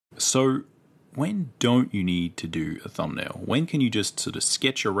So when don't you need to do a thumbnail? When can you just sort of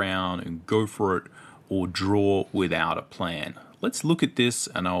sketch around and go for it or draw without a plan? Let's look at this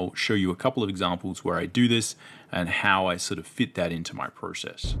and I'll show you a couple of examples where I do this and how I sort of fit that into my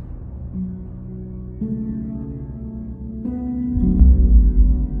process.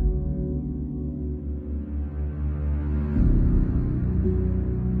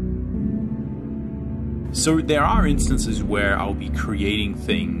 So there are instances where I'll be creating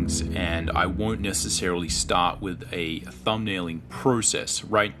things and I won't necessarily start with a thumbnailing process,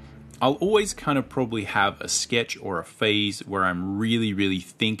 right? I'll always kind of probably have a sketch or a phase where I'm really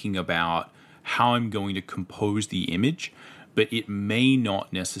thinking about how I'm going to compose the image, but it may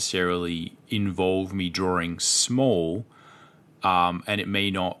not necessarily involve me drawing small, and it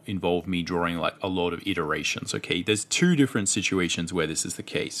may not involve me drawing like a lot of iterations, okay? There's two different situations where this is the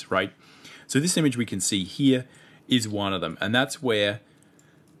case, right? So this image we can see here is one of them, and that's where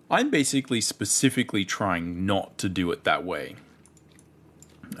I'm basically specifically trying not to do it that way.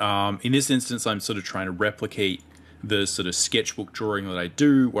 In this instance, I'm sort of trying to replicate the sort of sketchbook drawing that I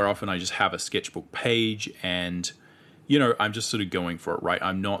do, where often I just have a sketchbook page and, you know, I'm just sort of going for it, right?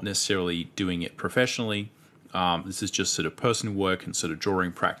 I'm not necessarily doing it professionally. This is just sort of personal work and sort of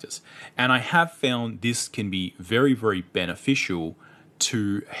drawing practice. And I have found this can be very beneficial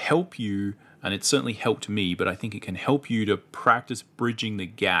to help you, and it certainly helped me, but I think it can help you to practice bridging the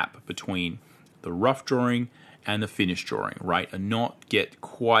gap between the rough drawing and the finished drawing, right? And not get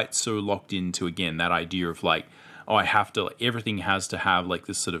quite so locked into, again, that idea of like, oh, I have to, everything has to have like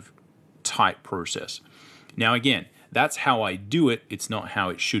this sort of tight process. Now, again, that's how I do it. It's not how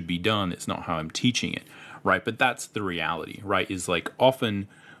it should be done. It's not how I'm teaching it, right? But that's the reality, right? Is like often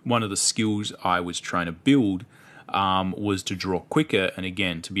one of the skills I was trying to build was to draw quicker, and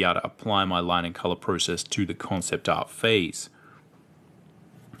again, to be able to apply my line and color process to the concept art phase.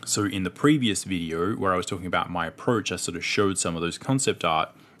 So in the previous video where I was talking about my approach, I sort of showed some of those concept art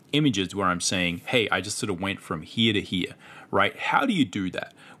images where I'm saying, hey, I just sort of went from here to here, right? How do you do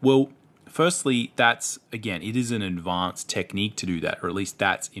that? Well, firstly, that's, again, it is an advanced technique to do that, or at least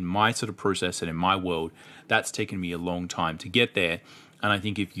that's in my sort of process and in my world, that's taken me a long time to get there. And I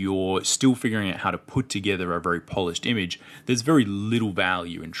think if you're still figuring out how to put together a very polished image, there's very little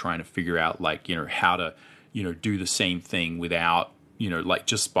value in trying to figure out, like, you know, how to, you know, do the same thing without, you know, like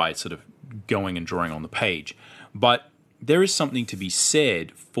just by sort of going and drawing on the page. But there is something to be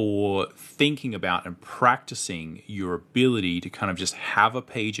said for thinking about and practicing your ability to kind of just have a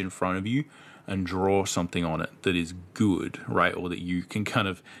page in front of you and draw something on it that is good, right? Or that you can kind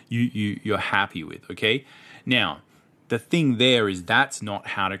of, you're happy with, okay? Now, the thing there is that's not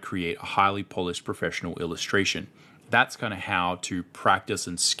how to create a highly polished professional illustration. That's kind of how to practice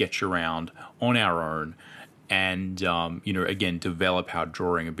and sketch around on our own and, you know, again, develop our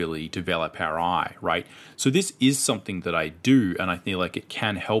drawing ability, develop our eye, right? So this is something that I do, and I feel like it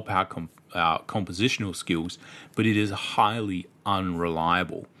can help our compositional skills, but it is highly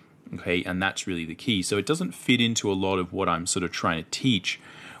unreliable, okay? And that's really the key. So it doesn't fit into a lot of what I'm sort of trying to teach,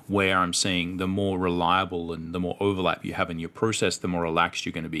 where I'm saying the more reliable and the more overlap you have in your process, the more relaxed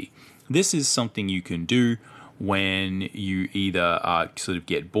you're going to be. This is something you can do when you either sort of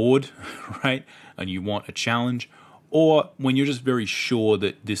get bored, right, and you want a challenge, or when you're just very sure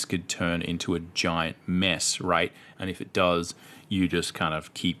that this could turn into a giant mess, right? And if it does, you just kind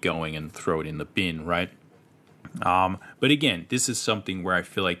of keep going and throw it in the bin, right? But again, this is something where I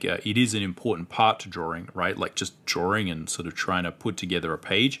feel like it is an important part to drawing, right? Like just drawing and sort of trying to put together a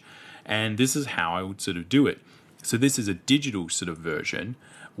page. And this is how I would sort of do it. So this is a digital sort of version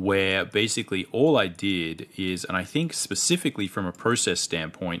where basically all I did is, and I think specifically from a process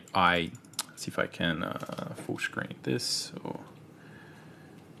standpoint, let's see if I can full screen this, or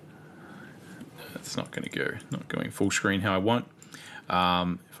it's not going to go, not going full screen how I want.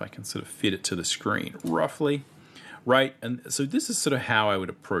 If I can sort of fit it to the screen roughly. Right, and so this is sort of how I would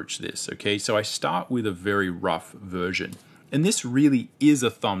approach this, okay? So I start with a very rough version, and this really is a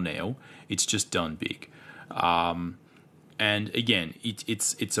thumbnail, it's just done big. And again,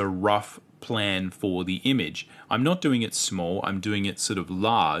 it's a rough plan for the image. I'm not doing it small, I'm doing it sort of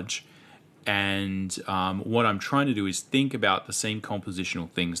large, and what I'm trying to do is think about the same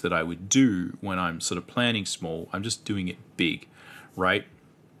compositional things that I would do when I'm sort of planning small. I'm just doing it big, right?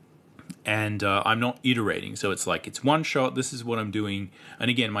 And I'm not iterating, so it's like it's one shot, this is what I'm doing, and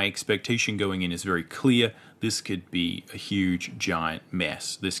again, my expectation going in is very clear. This could be a huge giant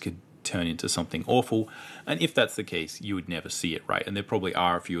mess, this could turn into something awful, and if that's the case, you would never see it, right? And there probably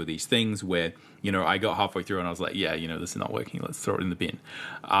are a few of these things where, you know, I got halfway through and I was like, yeah, you know, this is not working, let's throw it in the bin.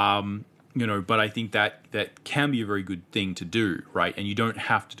 but I think that can be a very good thing to do, right? And you don't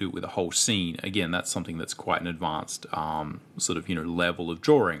have to do it with a whole scene. Again, that's something that's quite an advanced sort of, level of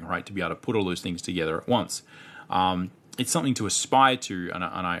drawing, right? To be able to put all those things together at once. It's something to aspire to, and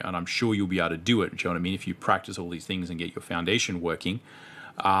I'm sure you'll be able to do it. Do you know what I mean? If you practice all these things and get your foundation working.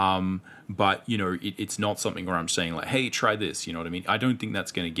 But it's not something where I'm saying like, hey, try this. You know what I mean? I don't think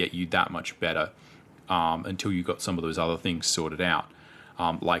that's going to get you that much better until you got some of those other things sorted out.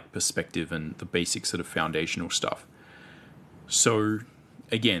 Like perspective and the basic sort of foundational stuff. So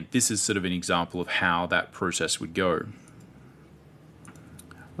again, this is sort of an example of how that process would go,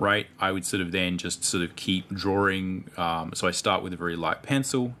 right? I would sort of then just sort of keep drawing. So I start with a very light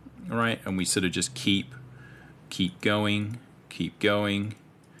pencil, right? And we sort of just keep going,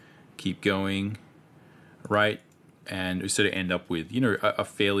 right? And we sort of end up with, a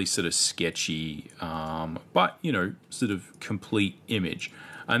fairly sort of sketchy, but, sort of complete image.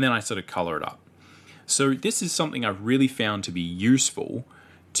 And then I sort of color it up. So this is something I've really found to be useful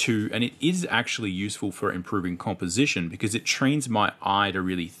and it is actually useful for improving composition because it trains my eye to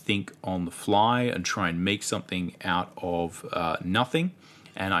really think on the fly and try and make something out of nothing.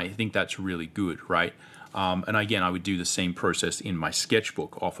 And I think that's really good, right? And again, I would do the same process in my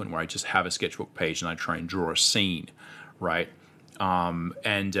sketchbook often, where I just have a sketchbook page and I try and draw a scene, right?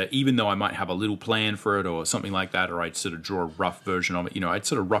 And even though I might have a little plan for it or something like that, or I'd sort of draw a rough version of it, I'd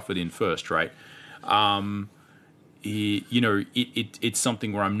sort of rough it in first, right? It's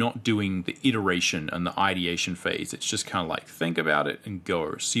something where I'm not doing the iteration and the ideation phase. It's just kind of like think about it and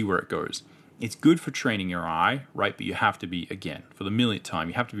go, see where it goes. It's good for training your eye, right? But you have to be, again, for the millionth time,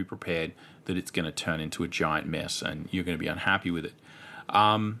 you have to be prepared that it's going to turn into a giant mess and you're going to be unhappy with it.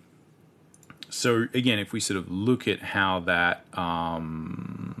 So again, if we sort of look at how that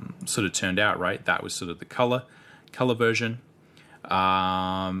sort of turned out, right? That was sort of the color version.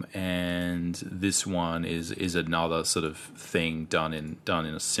 And this one is another sort of thing done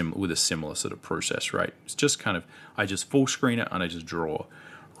with a similar sort of process, right? It's just kind of, I just full screen it and I just draw,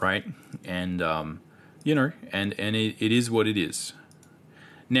 right? And, and it is what it is.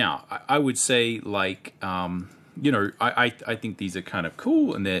 Now, I would say like, I think these are kind of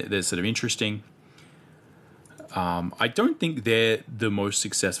cool and they're sort of interesting. I don't think they're the most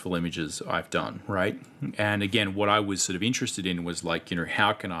successful images I've done, right? And again, what I was sort of interested in was like,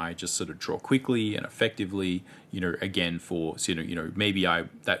 how can I just sort of draw quickly and effectively, again, for, maybe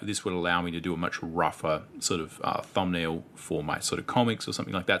this would allow me to do a much rougher sort of thumbnail for my sort of comics or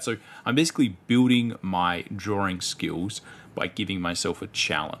something like that. So I'm basically building my drawing skills by giving myself a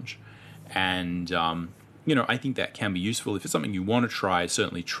challenge. And, I think that can be useful. If it's something you want to try,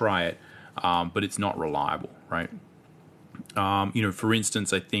 certainly try it. But it's not reliable, right? For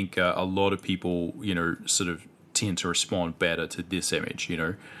instance, I think a lot of people, sort of tend to respond better to this image, this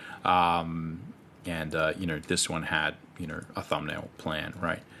one had, a thumbnail plan,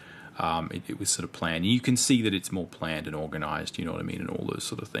 right? It was sort of planned. You can see that it's more planned and organized, you know what I mean, and all those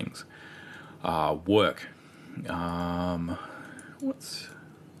sort of things. Work. What's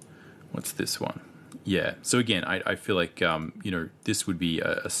this one? Yeah. So again, I feel like, this would be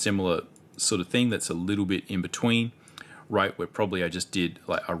a similar sort of thing that's a little bit in between, right? Where probably I just did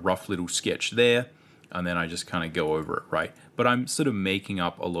like a rough little sketch there and then I just kind of go over it, right? But I'm sort of making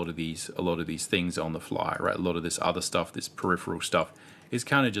up a lot of these things on the fly, right? A lot of this other stuff, this peripheral stuff is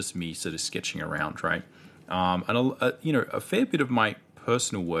kind of just me sort of sketching around, right? And a fair bit of my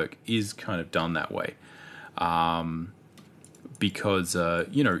personal work is kind of done that way. Because,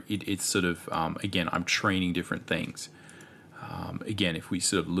 it's sort of, again, I'm training different things. Again, if we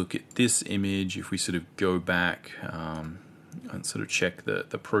sort of look at this image, if we sort of go back and sort of check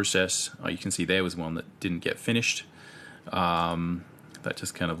the process, you can see there was one that didn't get finished. That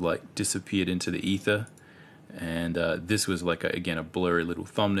just kind of like disappeared into the ether. And this was like, again, a blurry little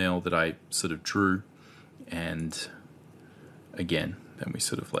thumbnail that I sort of drew. And again, then we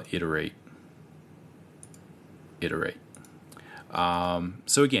sort of like iterate.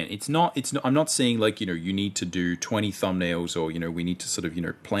 So again, it's not, I'm not saying like, you need to do 20 thumbnails or, we need to sort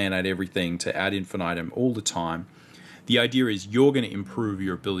of, plan out everything to ad infinitum all the time. The idea is you're going to improve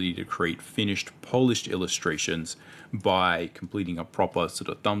your ability to create finished, polished illustrations by completing a proper sort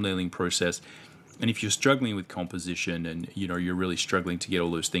of thumbnailing process. And if you're struggling with composition and, you're really struggling to get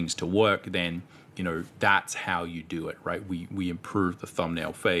all those things to work, then, that's how you do it, right? We improve the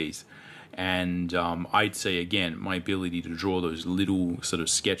thumbnail phase. And I'd say, again, my ability to draw those little sort of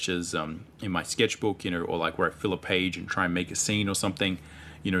sketches in my sketchbook, or like where I fill a page and try and make a scene or something,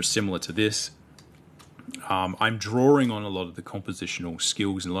 similar to this, I'm drawing on a lot of the compositional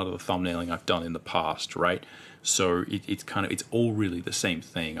skills and a lot of the thumbnailing I've done in the past, right? So it's all really the same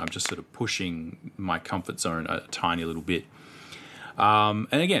thing. I'm just sort of pushing my comfort zone a tiny little bit. And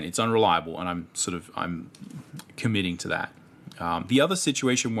again, it's unreliable, and I'm committing to that. The other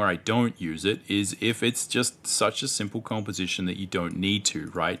situation where I don't use it is if it's just such a simple composition that you don't need to,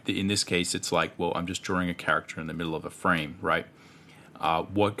 right? In this case, it's like, well, I'm just drawing a character in the middle of a frame, right?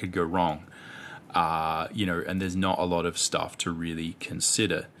 What could go wrong? And there's not a lot of stuff to really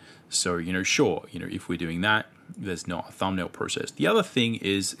consider. So, sure, if we're doing that, there's not a thumbnail process. The other thing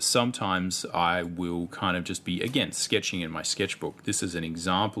is sometimes I will kind of just be, again, sketching in my sketchbook. This is an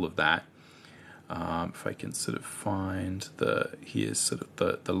example of that. If I can sort of find here's sort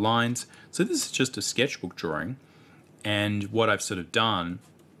of the lines. So this is just a sketchbook drawing. And what I've sort of done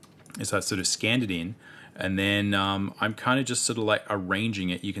is I've sort of scanned it in, and then I'm kind of just sort of like arranging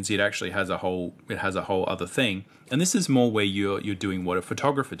it. You can see it actually has a whole other thing. And this is more where you're doing what a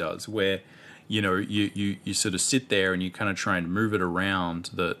photographer does, where you sort of sit there and you kind of try and move it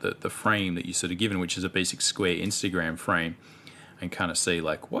around the frame that you sort of given, which is a basic square Instagram frame, and kind of say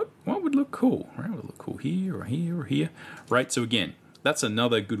like what would look cool, right? Would look cool here or here or here, right? So again, that's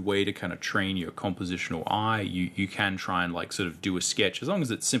another good way to kind of train your compositional eye. You can try and like sort of do a sketch as long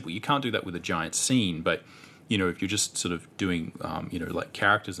as it's simple. You can't do that with a giant scene, but if you're just sort of doing like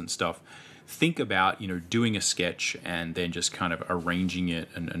characters and stuff, think about doing a sketch and then just kind of arranging it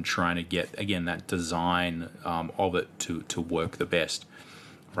and trying to get, again, that design of it to work the best,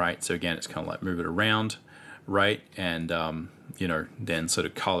 right? So again, it's kind of like move it around, right? And then sort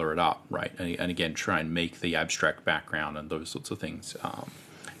of color it up, right? And again, try and make the abstract background and those sorts of things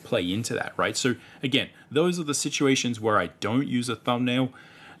play into that, right? So again, those are the situations where I don't use a thumbnail.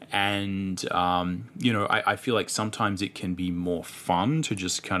 And, I feel like sometimes it can be more fun to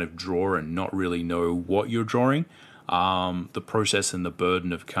just kind of draw and not really know what you're drawing. The process and the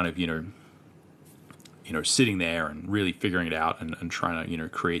burden of kind of, sitting there and really figuring it out and trying to,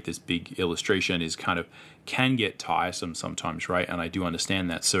 create this big illustration is kind of can get tiresome sometimes, right? And I do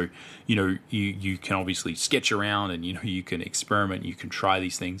understand that. So, you can obviously sketch around and, you can experiment, you can try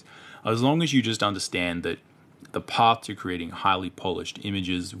these things. As long as you just understand that the path to creating highly polished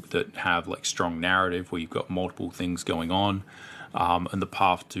images that have like strong narrative where you've got multiple things going on, and the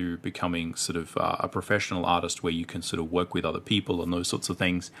path to becoming sort of a professional artist where you can sort of work with other people and those sorts of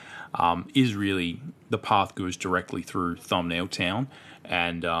things, is really the path goes directly through Thumbnail Town.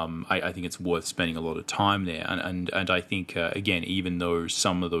 And I think it's worth spending a lot of time there. And I think, again, even though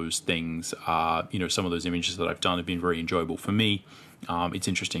some of those things are, some of those images that I've done have been very enjoyable for me, it's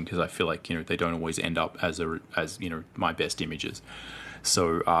interesting because I feel like, they don't always end up as my best images.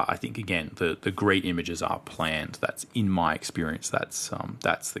 So I think, again, the great images are planned. That's in my experience. That's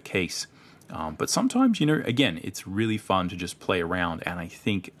the case. But sometimes, again, it's really fun to just play around. And I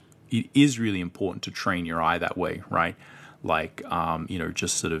think it is really important to train your eye that way, right? Like,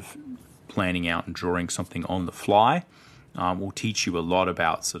 just sort of planning out and drawing something on the fly will teach you a lot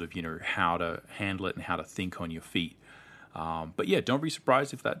about sort of, how to handle it and how to think on your feet. But yeah, don't be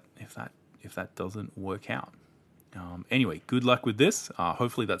surprised if that doesn't work out. Anyway, good luck with this.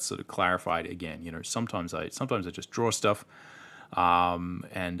 Hopefully that's sort of clarified again. Sometimes I just draw stuff,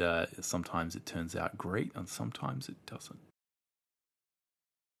 and sometimes it turns out great, and sometimes it doesn't.